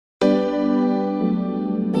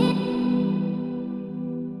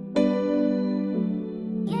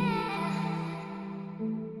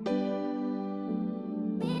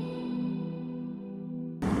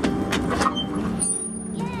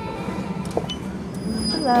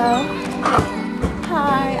Hello.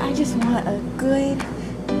 Hi, I just want a good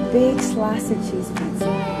big slice of cheese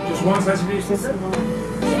pizza. Just one slice of cheese Just pizza? one.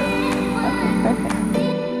 Okay, perfect.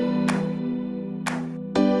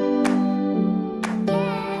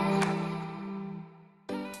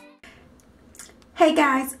 Hey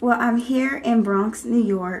guys, well I'm here in Bronx, New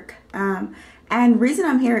York, and the reason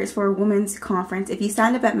I'm here is for a women's conference. If you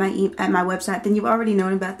signed up at my website, then you've already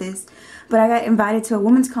known about this, but I got invited to a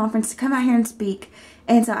women's conference to come out here and speak,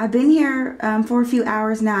 and so I've been here for a few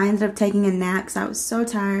hours now. I ended up taking a nap because I was so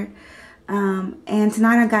tired, and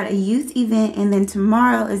tonight I got a youth event, and then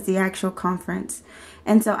tomorrow is the actual conference.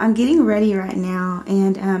 And so I'm getting ready right now,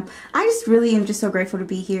 and I just really am just so grateful to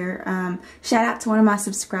be here. Shout out to one of my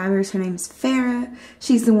subscribers. Her name is Farah.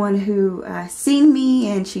 She's the one who seen me,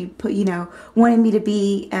 and she put, wanted me to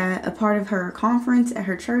be a part of her conference at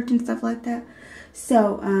her church and stuff like that.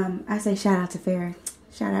 So I say shout out to Farah.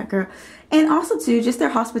 Shout out, girl. And also too, just their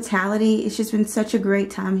hospitality. It's just been such a great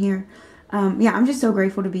time here. Yeah, I'm just so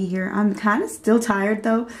grateful to be here. I'm kind of still tired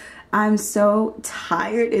though. I'm so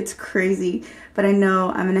tired, it's crazy, but I know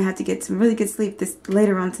I'm gonna have to get some really good sleep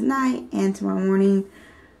later on tonight and tomorrow morning.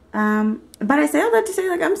 But I say all that to say,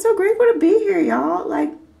 like, I'm so grateful to be here, y'all.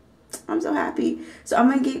 Like, I'm so happy. So I'm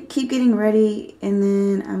gonna keep getting ready, and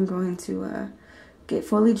then I'm going to get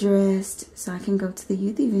fully dressed so I can go to the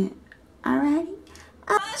youth event. Alrighty.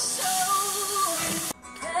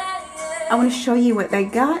 I want to show you what they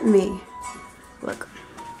got me. Look.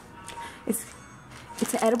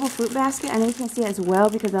 It's an edible fruit basket. I know you can't see it as well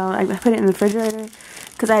because I put it in the refrigerator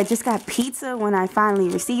because I just got pizza when I finally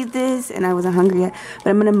received this and I wasn't hungry yet. But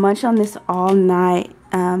I'm going to munch on this all night.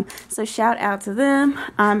 So shout out to them.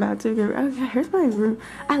 I'm about to go. Okay, here's my room.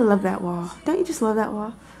 I love that wall. Don't you just love that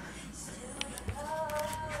wall?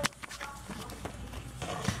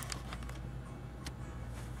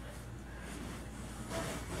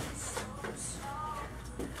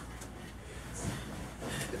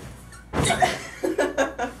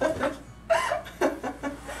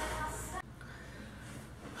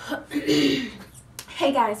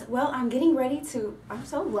 Hey guys, well, I'm getting ready to, I'm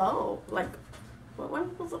so low, like,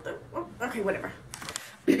 what was up there? Okay, whatever.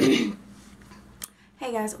 Hey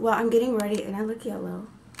guys, well, I'm getting ready, and I look yellow.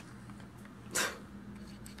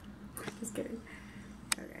 Just kidding.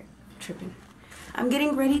 Okay, tripping. I'm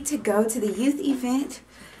getting ready to go to the youth event,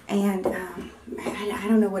 and I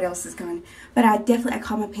don't know what else is going, but I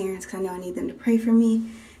call my parents because I know I need them to pray for me,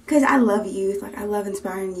 because I love youth, like, I love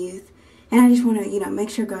inspiring youth. And I just want to, make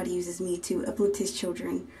sure God uses me to uplift his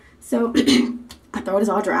children. So, my throat is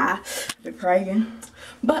all dry. I've been praying.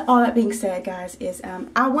 But all that being said, guys, is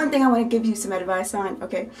one thing I want to give you some advice on,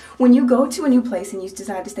 okay? When you go to a new place and you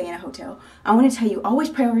decide to stay in a hotel, I want to tell you, always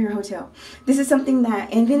pray over your hotel. This is something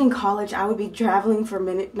that, even in college, I would be traveling for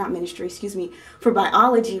for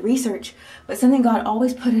biology research. But something God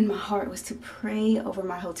always put in my heart was to pray over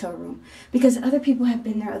my hotel room. Because other people have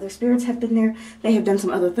been there, other spirits have been there, they have done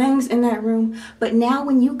some other things in that room. But now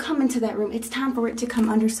when you come into that room, it's time for it to come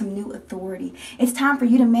under some new authority. It's time for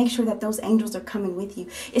you to make sure that those angels are coming with you.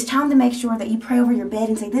 It's time to make sure that you pray over your bed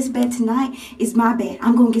and say, this bed tonight is my bed.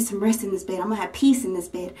 I'm going to get some rest in this bed. I'm going to have peace in this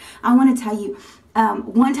bed. I want to tell you,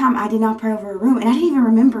 one time I did not pray over a room, and I didn't even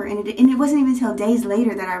remember, and it wasn't even until days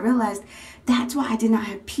later that I realized that's why I did not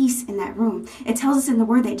have peace in that room. It tells us in the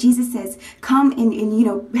word that Jesus says, come and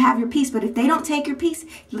have your peace. But if they don't take your peace,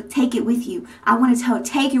 take it with you. I want to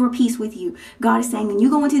take your peace with you. God is saying, when you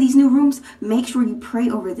go into these new rooms, make sure you pray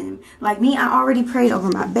over them. Like me, I already prayed over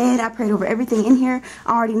my bed. I prayed over everything in here.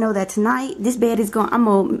 I already know that tonight, this bed is going, I'm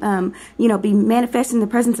going to, be manifesting the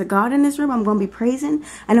presence of God in this room. I'm going to be praising.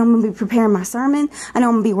 I know I'm going to be preparing my sermon. I know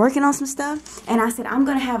I'm going to be working on some stuff. And I said, I'm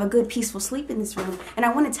going to have a good, peaceful sleep in this room. And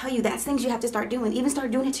I want to tell you, that's things you have to start doing. Even start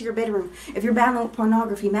doing it to your bedroom. If you're battling with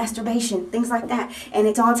pornography, masturbation, things like that, and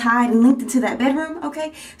it's all tied and linked into that bedroom,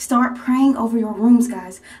 okay? Start praying over your rooms,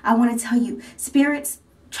 guys. I want to tell you, spirits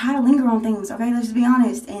try to linger on things, okay? Let's just be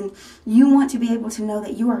honest. And you want to be able to know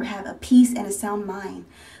that you have a peace and a sound mind.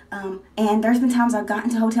 And there's been times I've gotten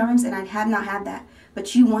to hotel rooms and I have not had that.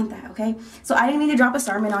 But you want that, okay? So I didn't mean to drop a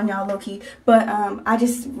sermon on y'all low-key, but I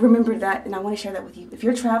just remembered that, and I want to share that with you. If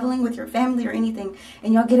you're traveling with your family or anything,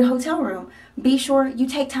 and y'all get a hotel room, be sure you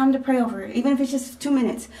take time to pray over it, even if it's just 2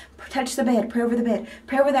 minutes. Touch the bed, pray over the bed,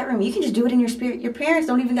 pray over that room. You can just do it in your spirit. Your parents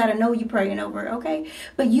don't even got to know you praying over it, okay?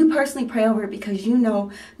 But you personally pray over it because you know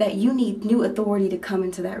that you need new authority to come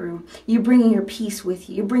into that room. You're bringing your peace with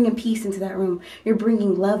you. You're bringing peace into that room. You're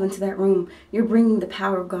bringing love into that room. You're bringing the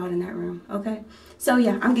power of God in that room, okay? So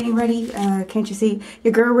yeah, I'm getting ready. Can't you see?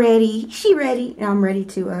 Your girl ready. She ready. And I'm ready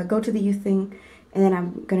to go to the youth thing. And then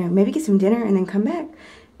I'm going to maybe get some dinner and then come back.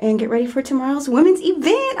 and get ready for tomorrow's women's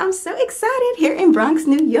event. I'm so excited here in Bronx,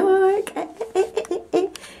 New York.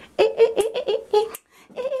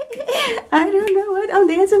 I don't know what I'm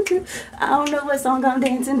dancing to. I don't know what song I'm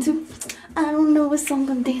dancing to. I don't know what song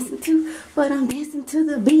I'm dancing to, but I'm dancing to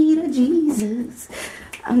the beat of Jesus.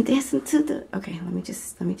 I'm dancing to the, okay, let me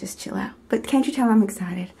just chill out. But can't you tell I'm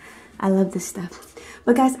excited? I love this stuff.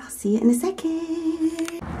 But guys, I'll see you in a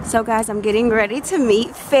second. So guys, I'm getting ready to meet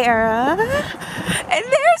Farrah. And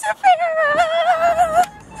there's a Farrah!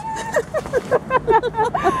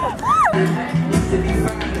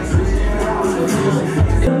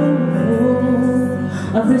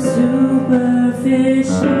 Of the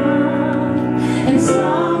superficial, and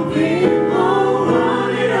some people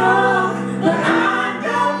want it all, but I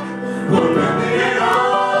don't want nothing at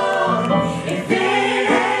all. If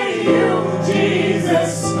it ain't you,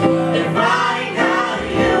 Jesus, if I ain't got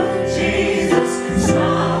you, Jesus.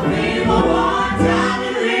 Some people want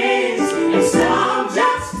diamond rings, and some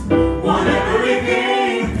just want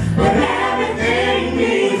everything, but everything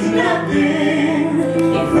means nothing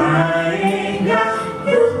if I ain't got.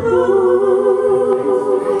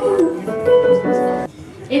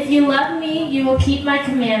 If you love me, you will keep my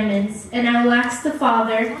commandments, and I will ask the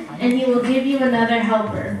Father, and he will give you another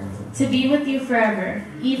helper, to be with you forever,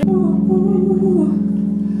 even.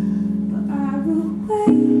 But I will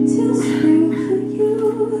wait till spring for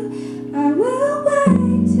you. I will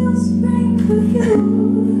wait till spring for you.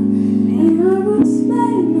 And our roots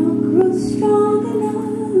may not grow strong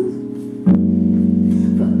enough,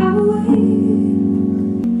 but I'll wait.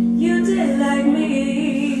 You did like me.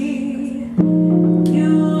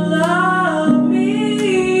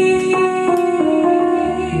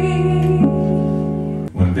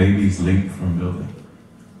 Babies leap from building.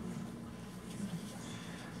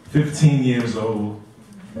 15 years old,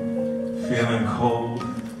 feeling cold,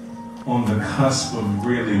 on the cusp of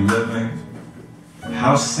really living.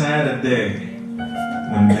 How sad a day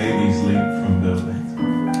when babies leap from building.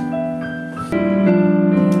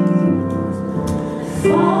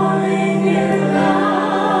 Falling in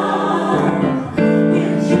love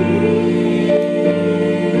with Jesus.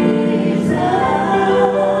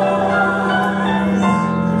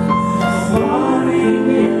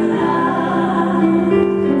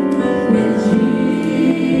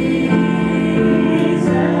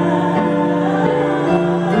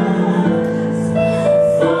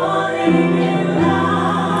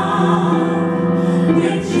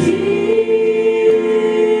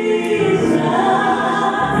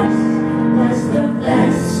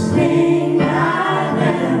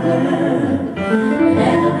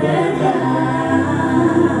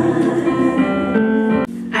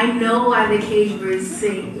 I know why the cage birds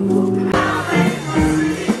sing.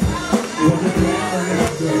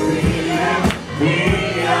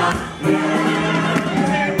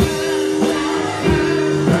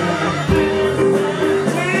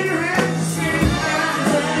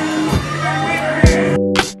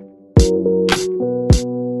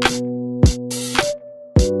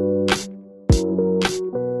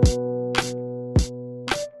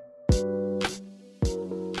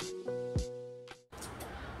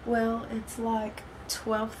 Well, it's like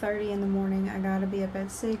 12:30 in the morning. I gotta be up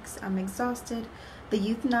at 6. I'm exhausted. The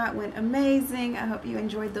youth night went amazing. I hope you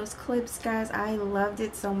enjoyed those clips, guys. I loved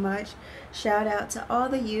it so much. Shout out to all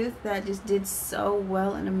the youth that just did so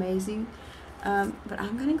well and amazing. But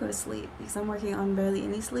I'm gonna go to sleep because I'm working on barely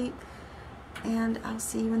any sleep. And I'll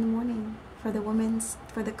see you in the morning for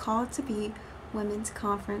the call to be women's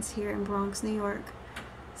conference here in Bronx, New York.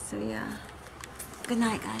 So yeah, good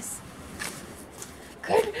night, guys.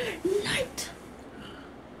 Good night.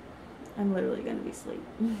 I'm literally gonna be asleep.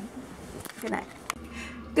 Good night.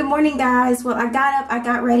 Good morning, guys. Well, I got up, I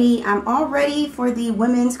got ready. I'm all ready for the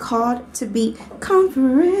women's called to be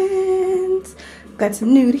conference. Got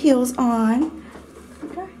some nude heels on.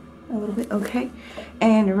 Okay, a little bit, okay.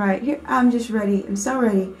 And right here, I'm just ready. I'm so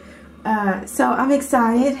ready. So I'm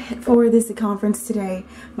excited for this conference today.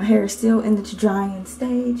 My hair is still in the drying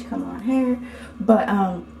stage. Come on, hair. But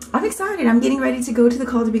I'm excited. I'm getting ready to go to the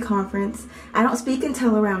Call to Be conference. I don't speak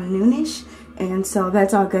until around noonish, and so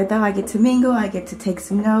that's all good though. I get to mingle, I get to take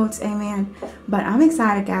some notes, amen. But I'm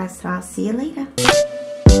excited, guys, so I'll see you later.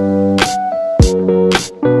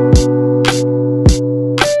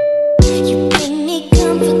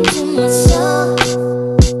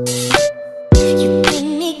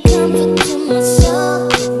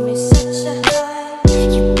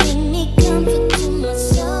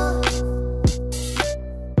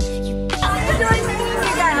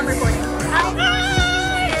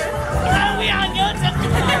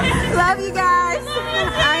 Love you guys.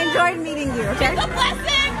 I enjoyed meeting you, okay? It's a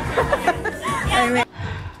blessing. Amen.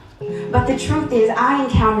 But the truth is, I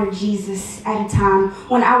encountered Jesus at a time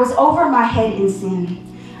when I was over my head in sin.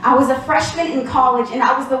 I was a freshman in college, and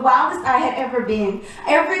I was the wildest I had ever been.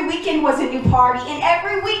 Every weekend was a new party, and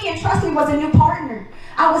every weekend, trust me, was a new partner.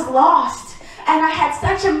 I was lost, and I had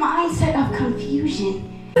such a mindset of confusion.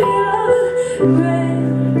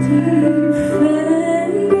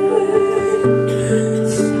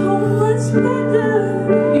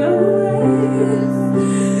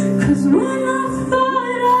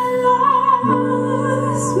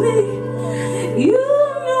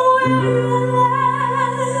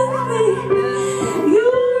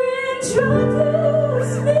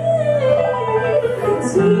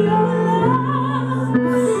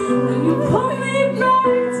 You pull me back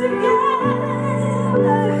together.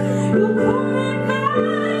 You pull